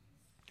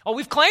 Oh,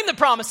 we've claimed the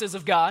promises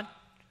of God.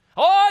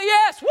 Oh,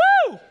 yes,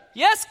 woo!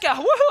 Yes, God,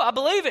 woo, I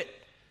believe it.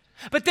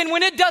 But then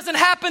when it doesn't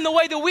happen the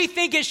way that we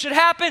think it should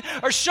happen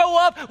or show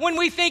up when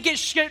we think it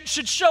should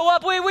show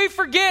up, we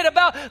forget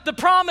about the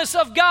promise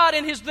of God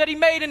that he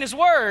made in his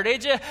word.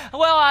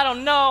 I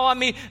don't know. I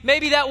mean,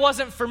 maybe that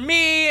wasn't for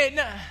me.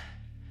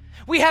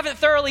 We haven't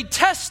thoroughly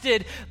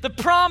tested the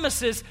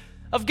promises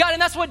of God.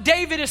 And that's what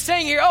David is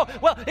saying here. Oh,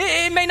 well,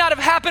 it may not have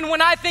happened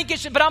when I think it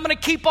should, but I'm going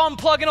to keep on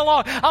plugging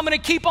along. I'm going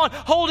to keep on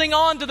holding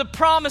on to the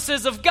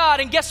promises of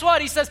God. And guess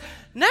what? He says,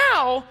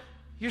 now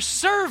your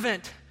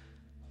servant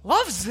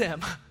loves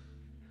them.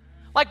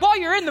 Like while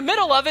you're in the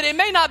middle of it, it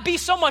may not be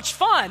so much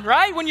fun,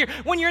 right? When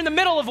you're in the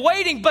middle of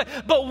waiting, but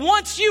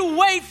once you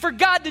wait for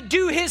God to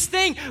do his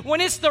thing, when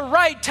it's the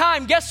right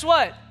time, guess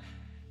what?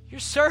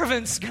 Your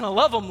servant's going to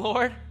love them,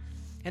 Lord.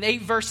 And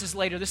 8 verses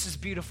later, this is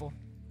beautiful.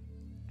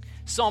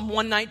 Psalm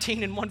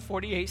 119 and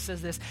 148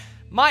 says this: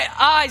 my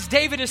eyes,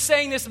 David is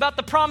saying this about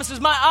the promises,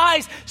 my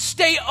eyes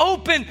stay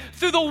open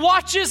through the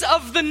watches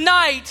of the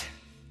night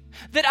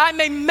that I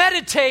may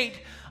meditate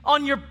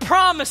on your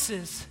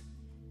promises.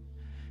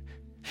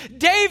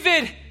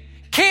 David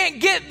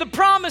can't get the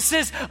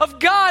promises of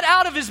God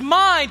out of his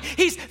mind.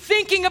 He's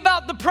thinking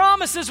about the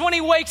promises when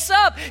he wakes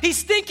up.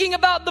 He's thinking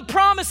about the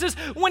promises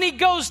when he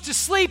goes to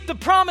sleep, the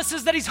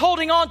promises that he's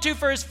holding on to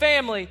for his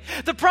family,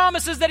 the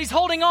promises that he's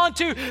holding on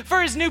to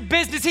for his new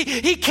business.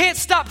 He can't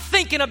stop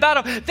thinking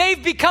about them.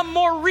 They've become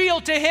more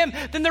real to him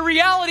than the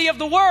reality of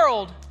the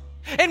world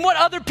and what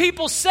other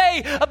people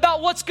say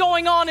about what's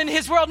going on in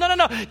his world.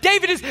 No.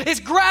 David is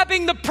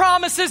grabbing the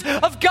promises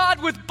of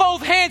God with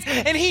both hands,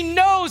 and he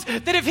knows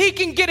that if he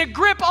can get a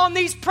grip on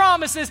these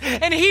promises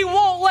and he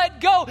won't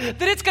let go,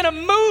 that it's going to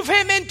move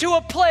him into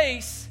a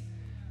place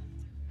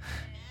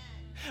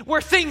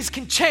where things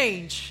can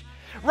change,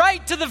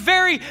 right to the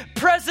very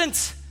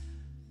presence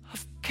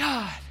of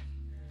God.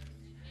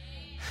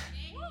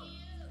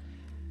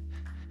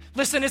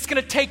 Listen, it's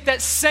going to take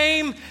that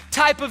same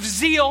type of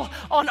zeal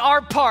on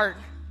our part,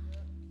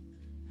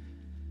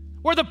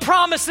 where the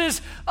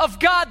promises of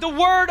God, the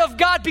Word of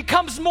God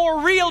becomes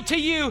more real to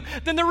you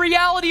than the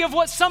reality of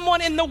what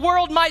someone in the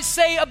world might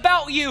say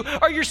about you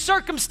or your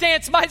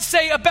circumstance might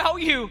say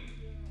about you.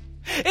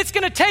 It's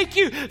going to take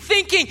you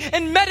thinking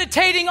and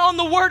meditating on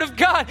the Word of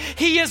God.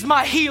 He is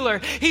my healer.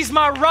 He's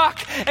my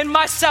rock and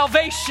my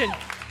salvation.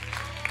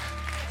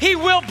 He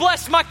will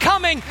bless my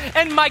coming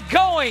and my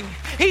going.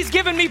 He's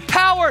given me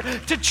power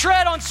to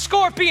tread on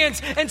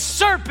scorpions and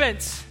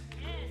serpents.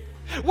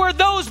 Where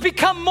those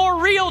become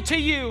more real to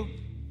you,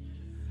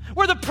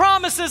 where the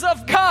promises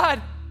of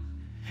God,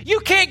 you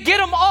can't get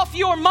them off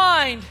your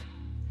mind.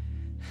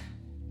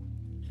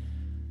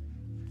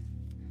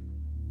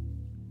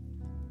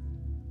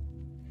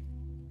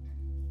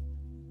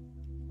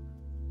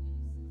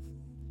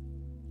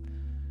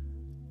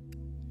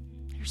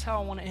 Here's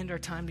how I want to end our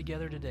time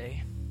together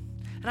today.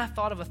 And I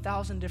thought of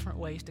 1,000 different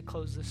ways to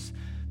close this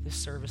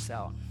service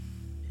out.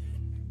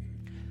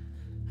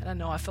 And I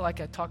know I feel like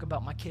I talk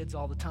about my kids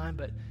all the time,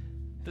 but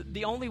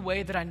the only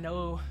way that I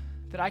know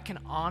that I can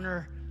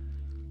honor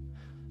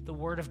the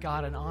Word of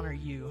God and honor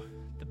you,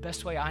 the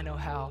best way I know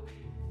how,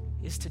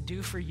 is to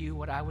do for you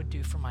what I would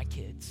do for my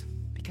kids,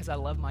 because I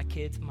love my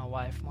kids and my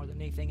wife more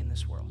than anything in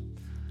this world.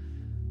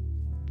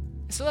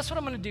 And so that's what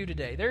I'm going to do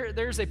today.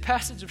 There's a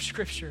passage of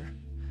Scripture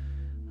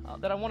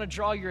that I want to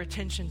draw your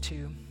attention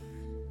to.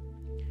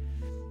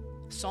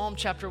 Psalm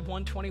chapter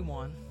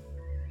 121.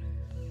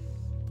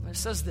 And it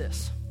says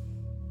this: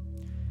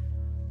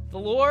 "The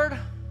Lord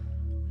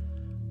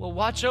will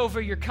watch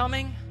over your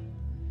coming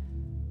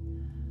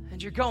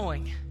and your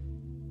going,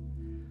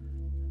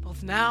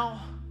 both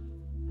now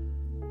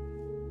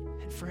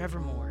and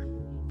forevermore."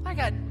 I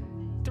got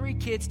 3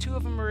 kids, 2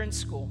 of them are in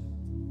school.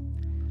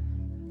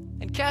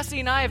 And Cassie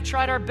and I have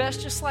tried our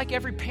best, just like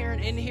every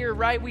parent in here,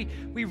 right?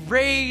 We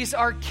raise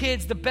our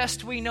kids the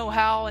best we know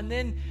how, and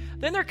then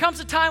there comes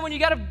a time when you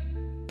got to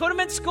put them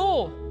in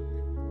school.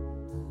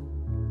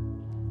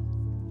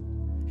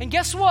 And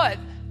guess what?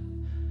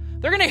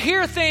 They're going to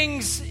hear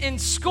things in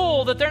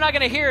school that they're not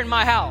going to hear in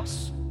my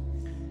house.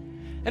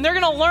 And they're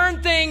going to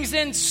learn things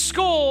in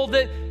school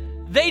that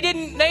they're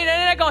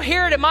not going to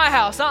hear it at my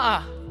house.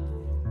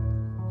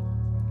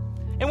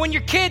 And when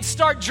your kids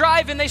start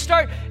driving, they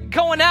start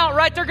going out,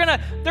 right? They're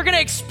gonna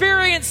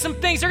experience some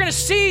things. They're gonna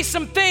see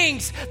some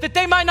things that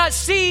they might not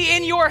see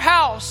in your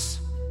house.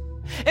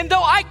 And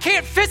though I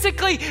can't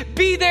physically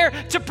be there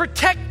to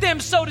protect them,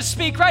 so to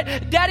speak,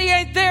 right? Daddy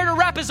ain't there to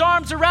wrap his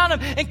arms around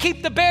them and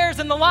keep the bears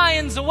and the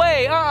lions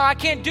away. I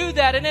can't do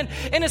that. And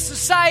in a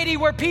society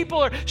where people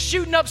are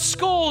shooting up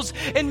schools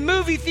and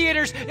movie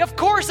theaters, of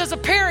course, as a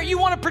parent, you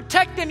want to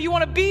protect them. You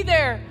want to be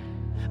there.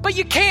 But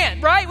you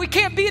can't, right? We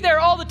can't be there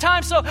all the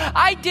time. So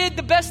I did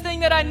the best thing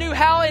that I knew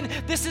how, and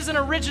this isn't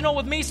original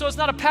with me, so it's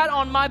not a pat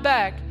on my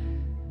back.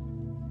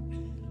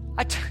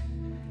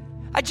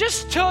 I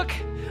just took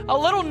a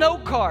little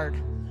note card,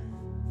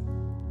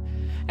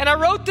 and I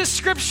wrote this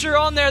scripture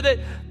on there that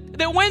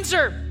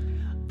Windsor,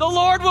 the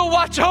Lord will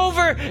watch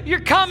over your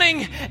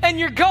coming and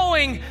your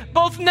going,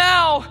 both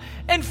now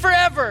and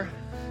forever.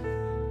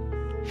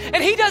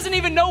 And he doesn't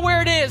even know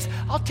where it is.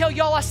 I'll tell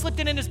y'all, I slipped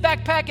it in his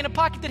backpack in a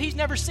pocket that he's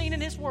never seen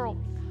in his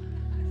world.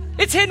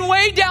 It's hidden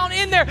way down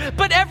in there.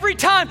 But every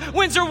time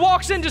Windsor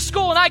walks into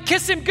school and I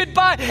kiss him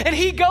goodbye and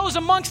he goes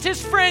amongst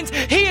his friends,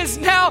 he is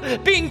now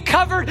being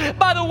covered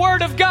by the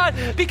Word of God,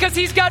 because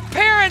he's got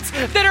parents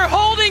that are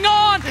holding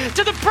on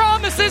to the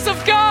promises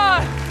of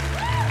God.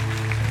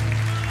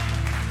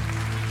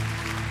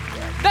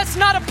 That's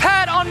not a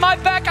pat on my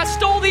back. I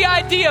stole the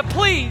idea,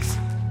 please.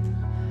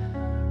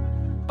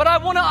 But I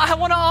want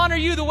to honor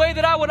you the way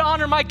that I would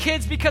honor my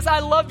kids, because I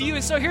love you.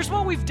 And so here's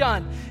what we've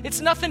done.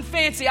 It's nothing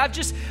fancy.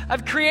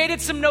 I've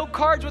created some note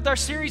cards with our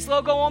series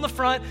logo on the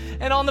front,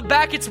 and on the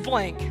back it's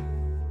blank.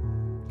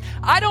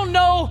 I don't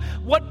know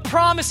what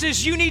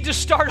promises you need to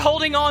start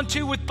holding on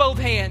to with both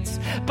hands,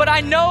 but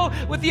I know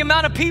with the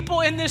amount of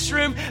people in this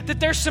room that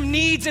there's some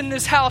needs in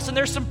this house, and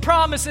there's some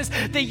promises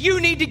that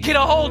you need to get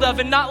a hold of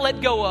and not let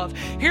go of.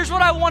 Here's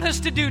what I want us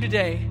to do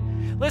today.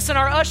 Listen,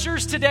 our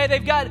ushers today,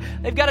 they've got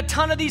a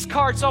ton of these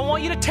cards, so I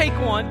want you to take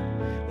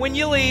one when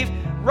you leave.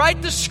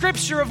 Write the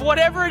scripture of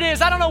whatever it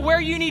is. I don't know where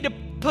you need to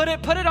put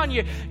it. Put it on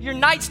your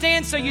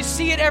nightstand so you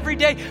see it every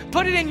day.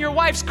 Put it in your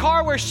wife's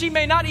car where she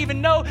may not even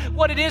know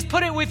what it is.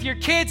 Put it with your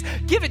kids.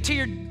 Give it to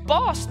your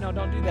boss. No,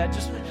 don't do that.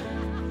 Just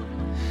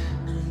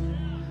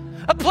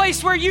a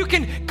place where you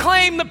can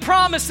claim the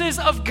promises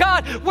of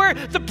God, where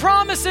the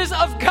promises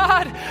of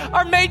God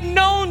are made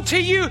known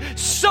to you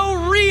so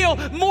real,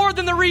 more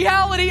than the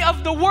reality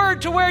of the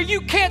Word, to where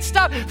you can't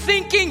stop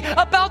thinking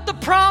about the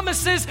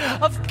promises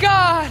of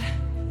God.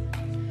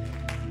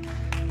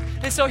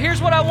 And so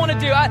here's what I want to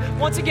do.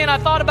 Once again, I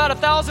thought about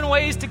 1,000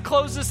 ways to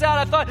close this out.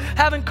 I thought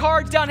having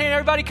cards down here and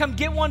everybody come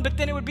get one, but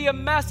then it would be a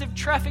massive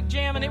traffic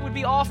jam and it would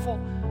be awful.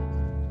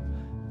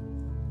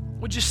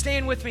 Would you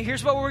stand with me?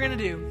 Here's what we're going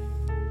to do.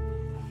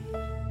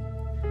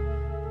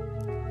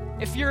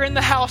 If you're in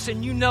the house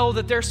and you know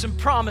that there's some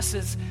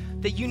promises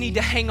that you need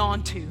to hang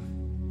on to,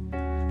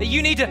 that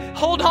you need to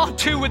hold on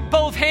to with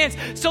both hands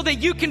so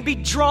that you can be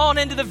drawn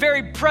into the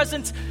very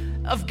presence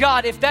of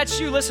God. If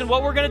that's you, listen,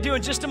 what we're going to do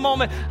in just a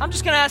moment, I'm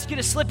just going to ask you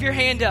to slip your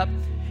hand up,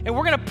 and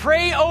we're going to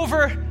pray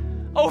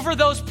over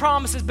those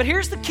promises. But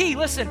here's the key.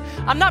 Listen,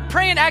 I'm not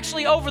praying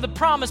actually over the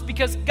promise,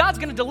 because God's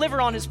going to deliver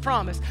on his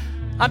promise.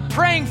 I'm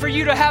praying for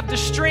you to have the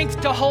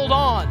strength to hold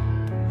on.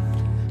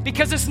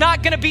 Because it's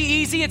not going to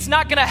be easy. It's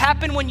not going to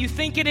happen when you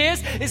think it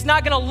is. It's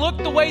not going to look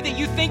the way that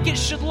you think it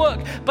should look.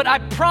 But I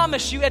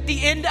promise you, at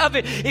the end of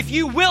it, if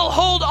you will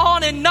hold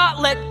on and not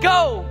let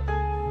go,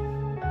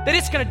 that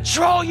it's going to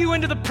draw you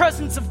into the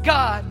presence of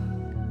God,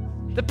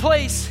 the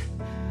place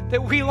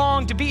that we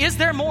long to be. Is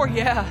there more?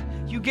 Yeah.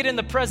 You get in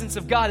the presence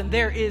of God and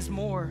there is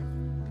more.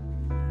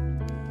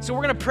 So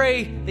we're going to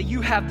pray that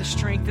you have the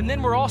strength. And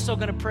then we're also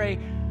going to pray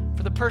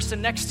for the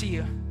person next to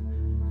you,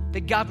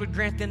 that God would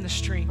grant them the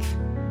strength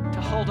to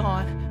hold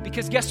on.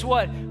 Because guess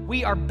what?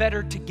 We are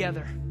better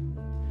together.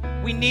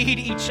 We need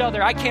each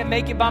other. I can't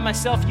make it by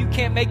myself. You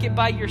can't make it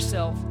by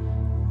yourself.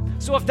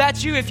 So if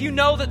that's you, if you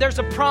know that there's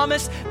a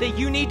promise that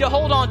you need to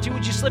hold on to,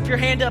 would you slip your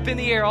hand up in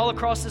the air all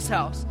across this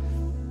house?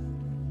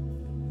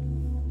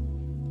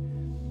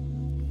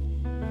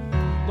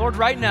 Lord,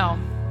 right now,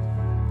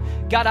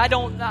 God, I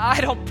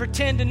don't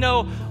pretend to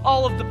know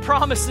all of the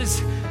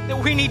promises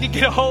that we need to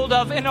get a hold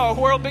of in our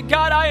world, but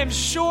God, I am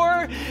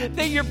sure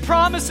that your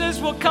promises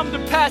will come to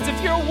pass.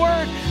 If your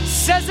word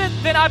says it,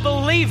 then I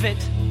believe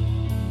it.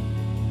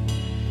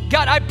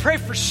 God, I pray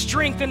for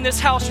strength in this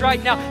house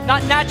right now.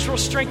 Not natural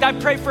strength. I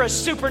pray for a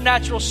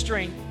supernatural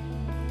strength.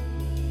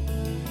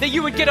 That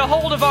you would get a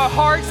hold of our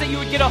hearts, that you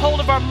would get a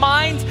hold of our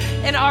minds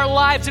and our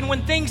lives. And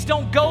when things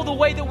don't go the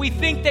way that we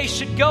think they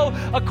should go,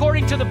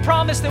 according to the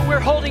promise that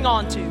we're holding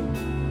on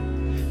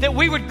to, that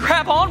we would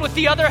grab on with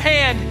the other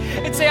hand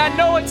and say, I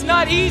know it's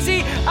not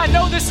easy. I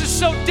know this is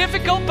so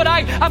difficult, but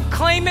I'm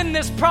claiming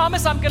this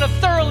promise. I'm going to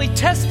thoroughly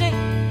test it.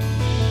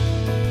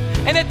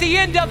 And at the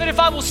end of it, if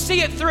I will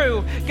see it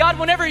through, God,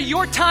 whenever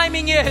your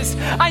timing is,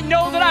 I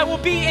know that I will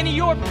be in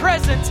your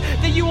presence,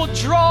 that you will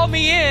draw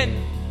me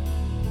in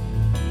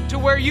to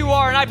where you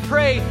are. And I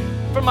pray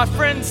for my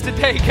friends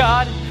today,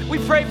 God. We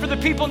pray for the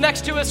people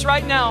next to us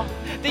right now,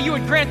 that you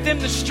would grant them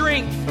the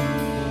strength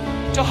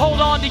to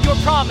hold on to your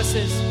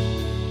promises.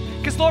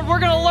 Because, Lord, we're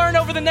going to learn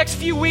over the next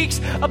few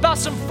weeks about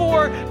some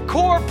 4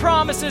 core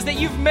promises that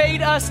you've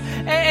made us,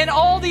 and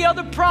all the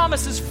other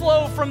promises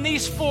flow from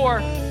these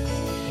 4.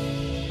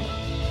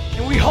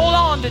 And we hold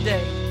on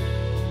today.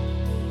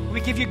 We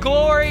give you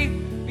glory,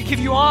 we give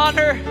you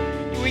honor,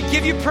 and we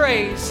give you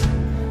praise.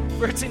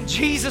 For it's in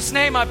Jesus'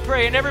 name I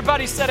pray. And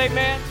everybody said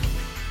amen.